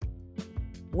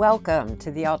Welcome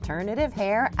to the Alternative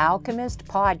Hair Alchemist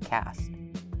podcast.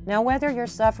 Now, whether you're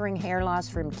suffering hair loss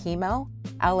from chemo,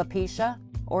 alopecia,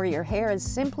 or your hair is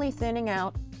simply thinning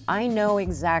out, I know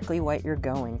exactly what you're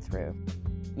going through.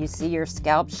 You see your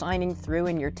scalp shining through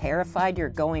and you're terrified you're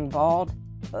going bald?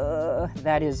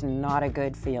 That is not a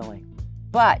good feeling.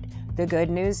 But the good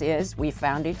news is we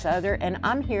found each other and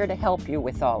I'm here to help you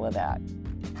with all of that.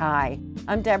 Hi,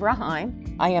 I'm Deborah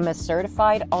Heim. I am a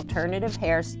certified alternative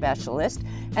hair specialist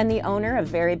and the owner of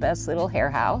Very Best Little Hair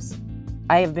House.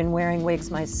 I have been wearing wigs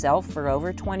myself for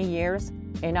over 20 years,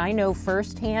 and I know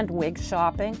firsthand wig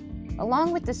shopping,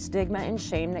 along with the stigma and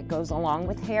shame that goes along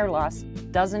with hair loss,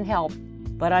 doesn't help,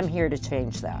 but I'm here to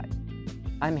change that.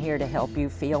 I'm here to help you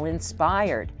feel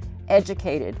inspired,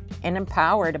 educated, and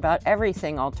empowered about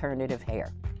everything alternative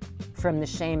hair. From the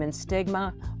shame and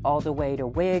stigma, all the way to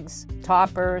wigs,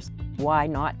 toppers, why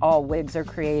not all wigs are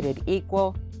created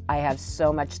equal. I have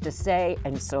so much to say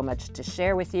and so much to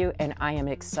share with you, and I am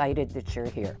excited that you're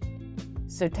here.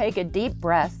 So take a deep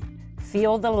breath,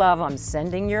 feel the love I'm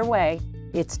sending your way.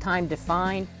 It's time to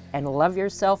find and love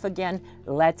yourself again.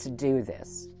 Let's do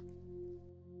this.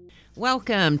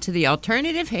 Welcome to the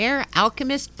Alternative Hair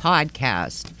Alchemist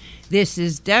podcast. This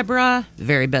is Deborah,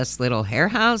 Very Best Little Hair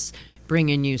House,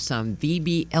 bringing you some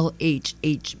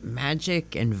VBLHH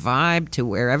magic and vibe to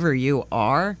wherever you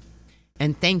are.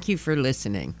 And thank you for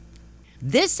listening.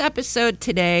 This episode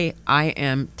today, I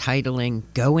am titling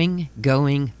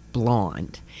Going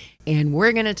Blonde. And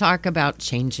we're going to talk about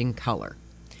changing color.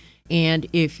 And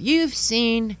if you've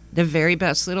seen the Very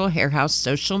Best Little Hair House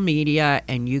social media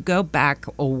and you go back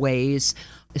a ways,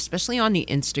 especially on the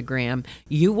Instagram,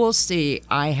 you will see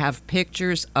I have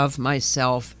pictures of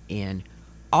myself in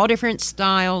all different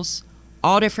styles,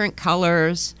 all different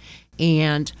colors.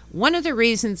 And one of the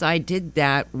reasons I did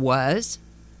that was,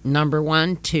 number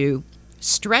one, to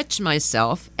stretch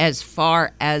myself as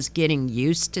far as getting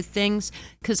used to things,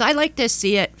 because I like to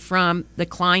see it from the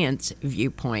client's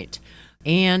viewpoint.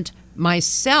 And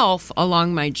myself,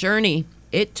 along my journey,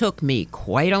 it took me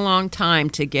quite a long time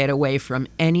to get away from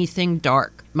anything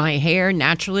dark. My hair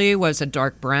naturally was a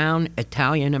dark brown,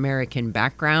 Italian-American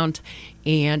background,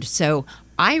 and so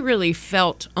I really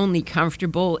felt only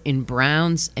comfortable in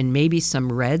browns and maybe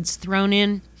some reds thrown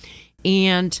in.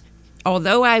 And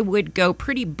although I would go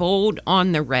pretty bold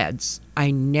on the reds,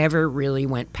 I never really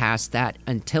went past that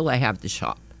until I have the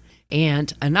shop.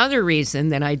 And another reason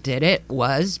that I did it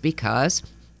was because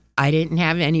I didn't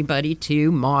have anybody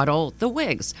to model the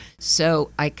wigs. So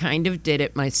I kind of did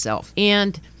it myself.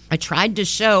 And I tried to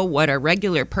show what a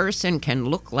regular person can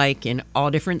look like in all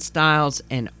different styles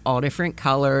and all different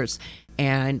colors.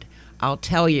 And I'll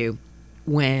tell you,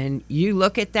 when you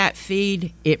look at that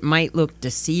feed, it might look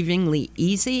deceivingly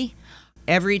easy.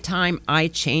 Every time I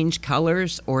change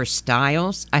colors or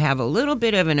styles, I have a little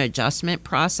bit of an adjustment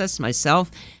process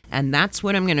myself. And that's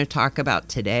what I'm going to talk about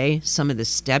today. Some of the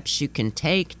steps you can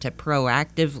take to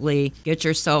proactively get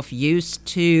yourself used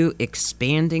to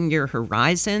expanding your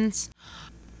horizons,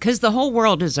 because the whole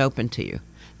world is open to you.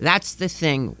 That's the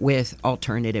thing with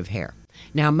alternative hair.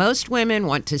 Now, most women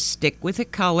want to stick with a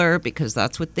color because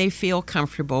that's what they feel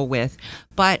comfortable with,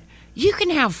 but you can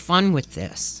have fun with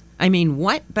this. I mean,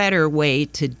 what better way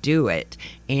to do it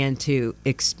and to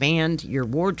expand your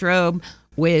wardrobe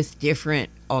with different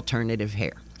alternative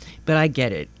hair? But I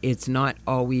get it. It's not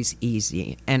always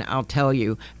easy. And I'll tell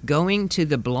you, going to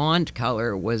the blonde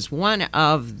color was one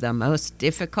of the most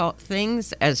difficult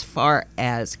things as far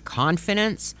as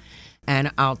confidence.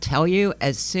 And I'll tell you,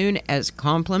 as soon as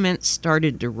compliments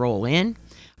started to roll in,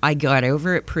 I got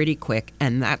over it pretty quick.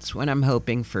 And that's what I'm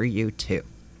hoping for you too.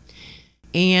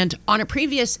 And on a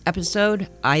previous episode,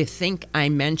 I think I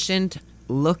mentioned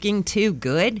looking too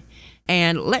good.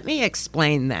 And let me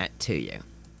explain that to you.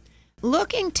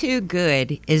 Looking too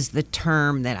good is the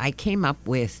term that I came up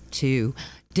with to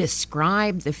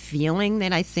describe the feeling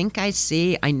that I think I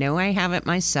see. I know I have it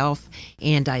myself,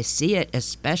 and I see it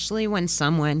especially when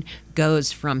someone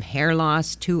goes from hair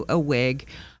loss to a wig.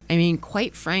 I mean,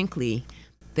 quite frankly,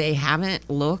 they haven't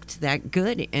looked that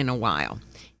good in a while.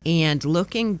 And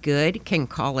looking good can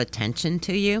call attention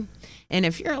to you. And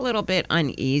if you're a little bit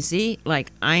uneasy,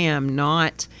 like I am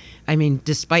not,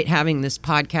 despite having this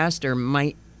podcast or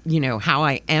how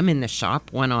I am in the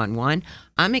shop one-on-one,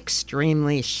 I'm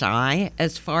extremely shy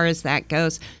as far as that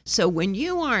goes. So when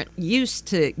you aren't used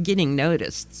to getting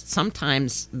noticed,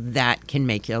 sometimes that can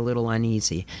make you a little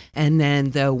uneasy. And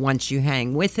then though, once you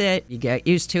hang with it, you get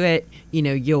used to it,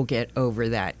 you'll get over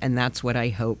that. And that's what I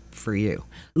hope for you.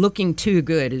 Looking too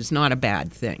good is not a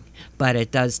bad thing, but it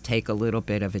does take a little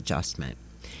bit of adjustment.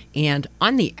 And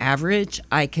on the average,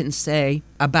 I can say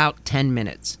about 10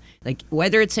 minutes. Like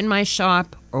whether it's in my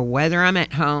shop or whether I'm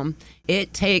at home,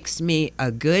 it takes me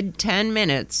a good 10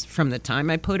 minutes from the time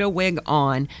I put a wig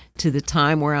on to the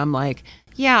time where I'm like,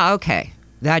 yeah, okay,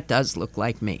 that does look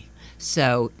like me.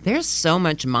 So there's so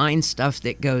much mind stuff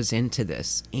that goes into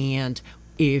this. And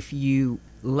if you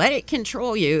let it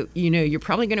control you, you're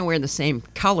probably going to wear the same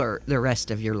color the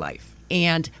rest of your life.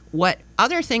 And what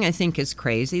other thing I think is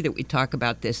crazy that we talk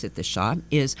about this at the shop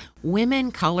is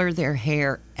women color their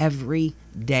hair every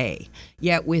day.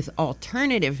 Yet with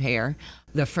alternative hair,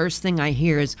 the first thing I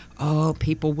hear is, oh,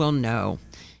 people will know.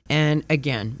 And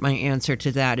again, my answer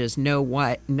to that is know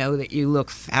what? Know that you look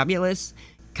fabulous?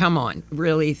 Come on,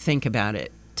 really think about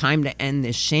it. Time to end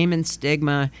this shame and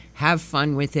stigma. Have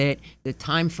fun with it. The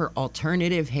time for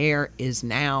alternative hair is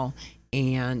now.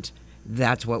 And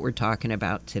that's what we're talking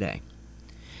about today.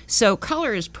 So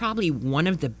color is probably one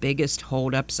of the biggest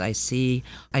holdups I see.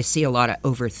 I see a lot of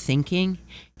overthinking,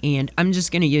 and I'm just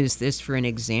going to use this for an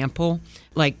example.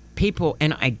 Like people,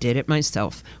 and I did it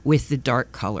myself, with the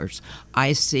dark colors.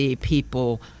 I see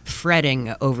people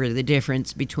fretting over the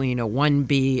difference between a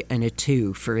 1B and a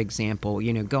 2, for example,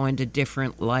 going to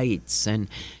different lights and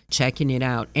checking it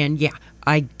out. And yeah,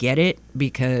 I get it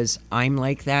because I'm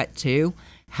like that too.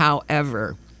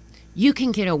 However, you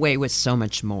can get away with so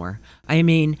much more. I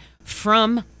mean,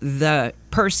 from the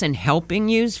person helping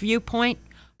you's viewpoint,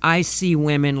 I see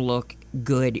women look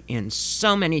good in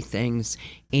so many things,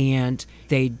 and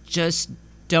they just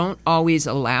don't always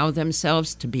allow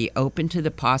themselves to be open to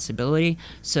the possibility.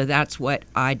 So that's what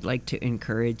I'd like to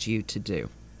encourage you to do.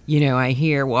 I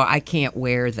hear, well, I can't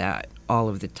wear that all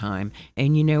of the time.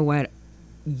 And you know what?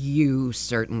 You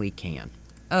certainly can.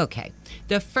 Okay,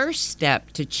 the first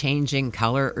step to changing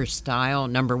color or style,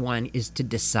 number one, is to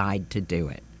decide to do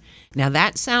it. Now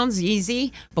that sounds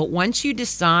easy, but once you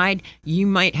decide, you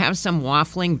might have some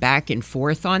waffling back and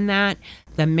forth on that.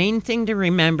 The main thing to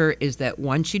remember is that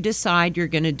once you decide you're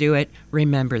going to do it,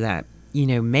 remember that.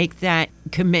 Make that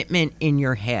commitment in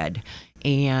your head.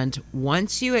 And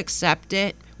once you accept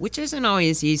it, which isn't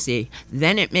always easy,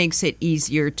 then it makes it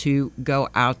easier to go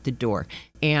out the door.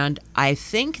 And I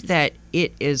think that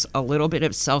it is a little bit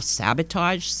of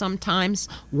self-sabotage sometimes.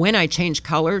 When I change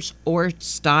colors or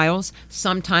styles,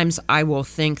 sometimes I will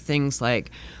think things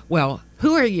like, well,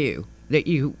 who are you that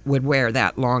you would wear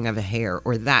that long of a hair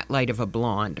or that light of a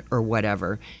blonde or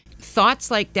whatever? Thoughts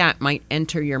like that might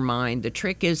enter your mind. The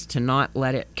trick is to not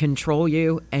let it control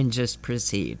you and just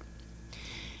proceed.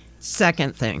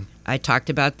 Second thing, I talked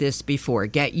about this before,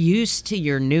 get used to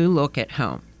your new look at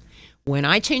home. When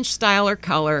I change style or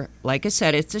color, like I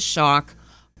said, it's a shock.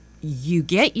 You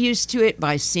get used to it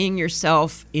by seeing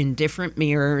yourself in different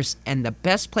mirrors, and the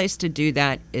best place to do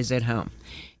that is at home.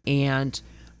 And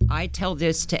I tell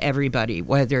this to everybody,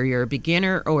 whether you're a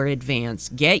beginner or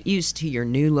advanced, get used to your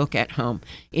new look at home.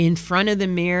 In front of the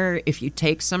mirror, if you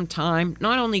take some time,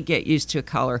 not only get used to a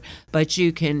color, but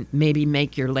you can maybe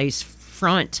make your lace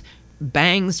front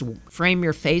bangs, frame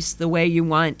your face the way you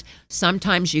want.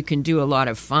 Sometimes you can do a lot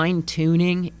of fine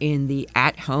tuning in the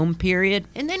at-home period.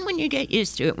 And then when you get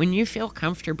used to it, when you feel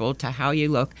comfortable to how you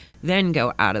look, then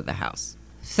go out of the house.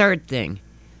 Third thing,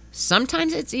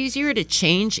 sometimes it's easier to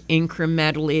change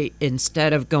incrementally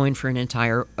instead of going for an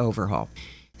entire overhaul.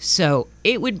 So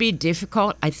it would be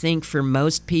difficult, I think, for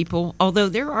most people, although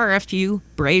there are a few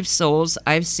brave souls,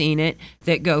 I've seen it,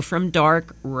 that go from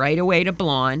dark right away to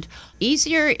blonde.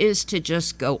 Easier is to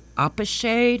just go up a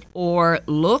shade or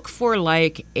look for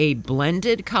like a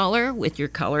blended color with your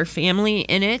color family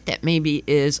in it that maybe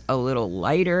is a little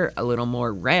lighter, a little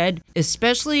more red,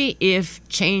 especially if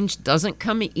change doesn't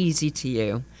come easy to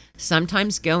you.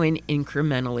 Sometimes going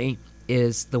incrementally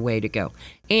is the way to go.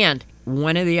 And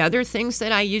one of the other things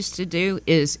that I used to do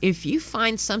is if you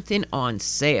find something on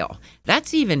sale,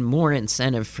 that's even more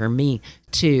incentive for me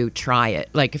to try it.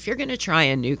 Like if you're going to try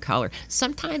a new color,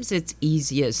 sometimes it's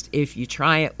easiest if you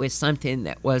try it with something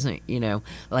that wasn't,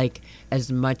 like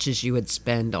as much as you would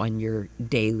spend on your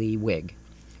daily wig.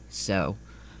 So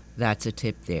that's a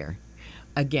tip there.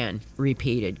 Again,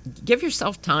 repeated. Give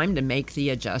yourself time to make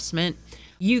the adjustment.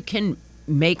 You can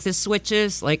make the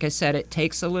switches. Like I said, it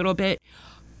takes a little bit.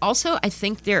 Also, I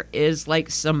think there is like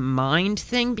some mind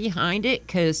thing behind it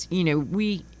because,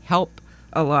 we help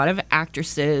a lot of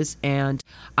actresses and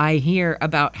I hear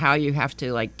about how you have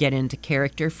to like get into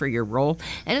character for your role.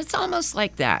 And it's almost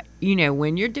like that.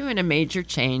 When you're doing a major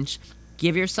change,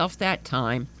 give yourself that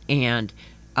time and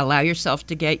allow yourself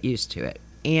to get used to it.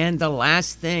 And the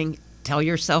last thing, tell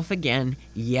yourself again,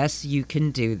 yes, you can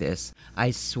do this.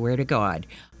 I swear to God.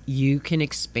 you can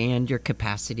expand your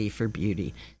capacity for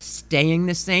beauty. Staying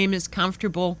the same is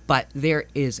comfortable, but there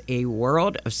is a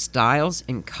world of styles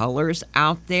and colors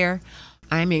out there.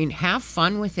 I mean, have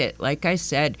fun with it. Like I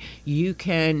said, you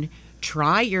can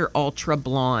try your ultra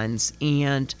blondes,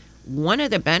 and one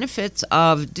of the benefits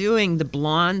of doing the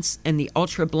blondes and the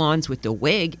ultra blondes with the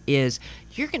wig is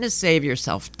you're going to save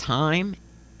yourself time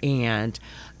and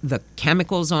the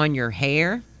chemicals on your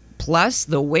hair. Plus,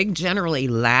 the wig generally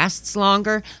lasts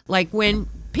longer. Like when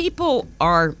people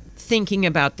are thinking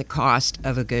about the cost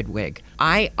of a good wig,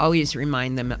 I always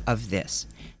remind them of this.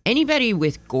 Anybody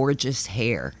with gorgeous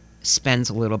hair spends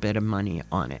a little bit of money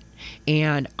on it.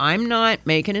 And I'm not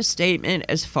making a statement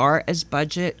as far as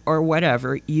budget or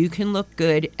whatever. You can look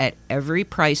good at every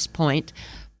price point,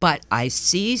 but I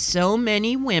see so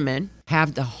many women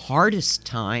have the hardest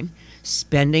time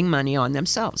spending money on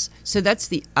themselves. So that's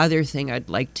the other thing I'd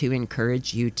like to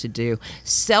encourage you to do.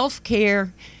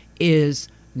 Self-care is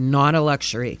not a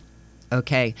luxury.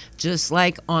 Okay, just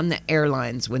like on the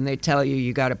airlines when they tell you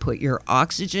you got to put your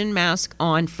oxygen mask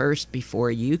on first before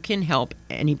you can help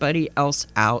anybody else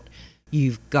out,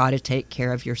 you've got to take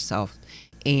care of yourself.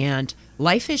 And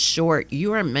life is short.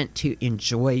 You are meant to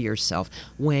enjoy yourself.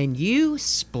 When you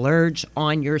splurge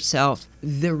on yourself,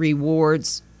 the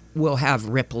rewards will have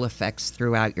ripple effects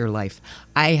throughout your life.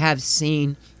 I have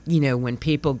seen, when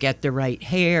people get the right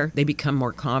hair, they become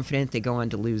more confident. They go on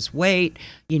to lose weight.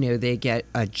 They get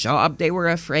a job they were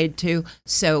afraid to.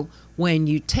 So when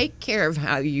you take care of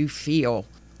how you feel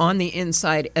on the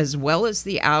inside as well as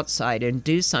the outside and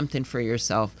do something for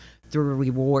yourself, the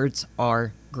rewards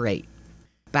are great.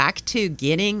 Back to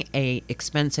getting a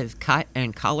expensive cut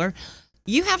and color.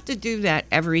 You have to do that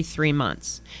every 3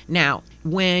 months. Now,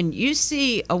 when you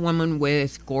see a woman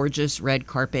with gorgeous red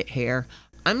carpet hair,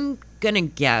 I'm going to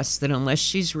guess that unless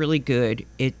she's really good,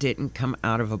 it didn't come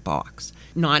out of a box.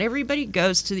 Not everybody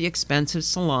goes to the expensive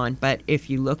salon, but if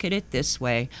you look at it this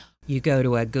way, you go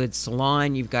to a good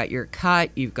salon, you've got your cut,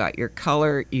 you've got your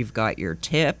color, you've got your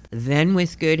tip. Then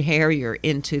with good hair, you're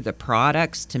into the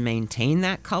products to maintain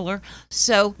that color.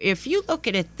 So if you look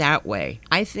at it that way,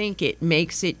 I think it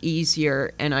makes it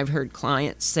easier. And I've heard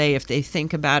clients say if they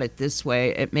think about it this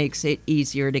way, it makes it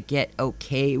easier to get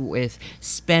okay with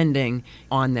spending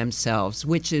on themselves,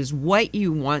 which is what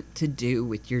you want to do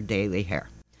with your daily hair.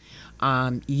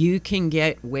 You can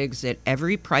get wigs at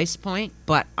every price point,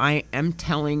 but I am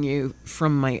telling you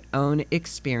from my own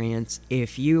experience,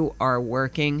 if you are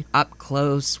working up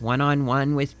close,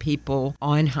 one-on-one with people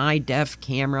on high-def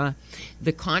camera,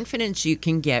 the confidence you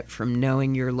can get from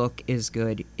knowing your look is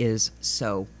good is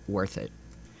so worth it.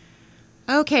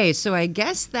 Okay, so I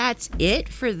guess that's it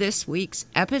for this week's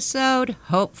episode.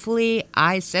 Hopefully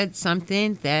I said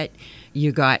something that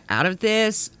you got out of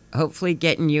this. Hopefully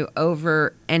getting you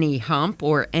over any hump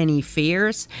or any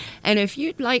fears. And if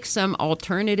you'd like some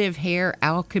alternative hair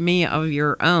alchemy of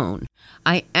your own,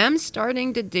 I am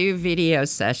starting to do video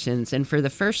sessions. And for the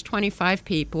first 25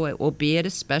 people, it will be at a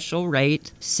special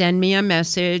rate. Send me a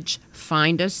message.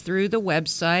 Find us through the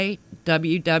website,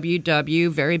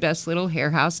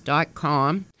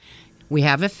 www.verybestlittlehairhouse.com. We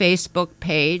have a Facebook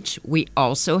page. We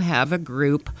also have a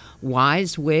group,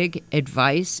 Wise Wig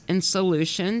Advice and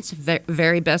Solutions,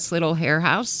 Very Best Little Hair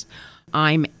House.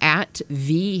 I'm at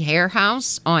The Hair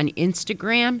House on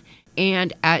Instagram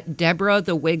and at Deborah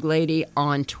the Wig Lady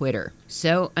on Twitter.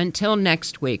 So until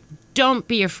next week, don't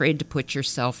be afraid to put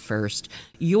yourself first.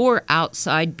 Your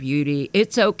outside beauty,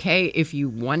 it's okay if you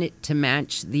want it to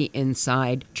match the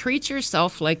inside. Treat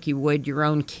yourself like you would your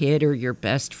own kid or your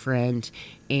best friend,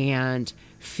 and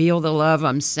feel the love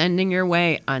I'm sending your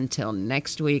way. Until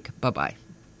next week, bye-bye.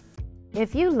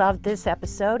 If you loved this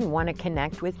episode and want to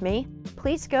connect with me,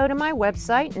 please go to my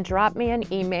website and drop me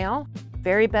an email,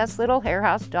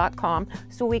 verybestlittlehairhouse.com,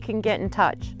 so we can get in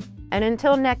touch. And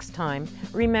until next time,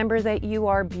 remember that you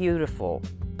are beautiful,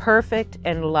 perfect,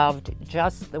 and loved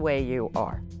just the way you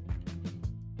are.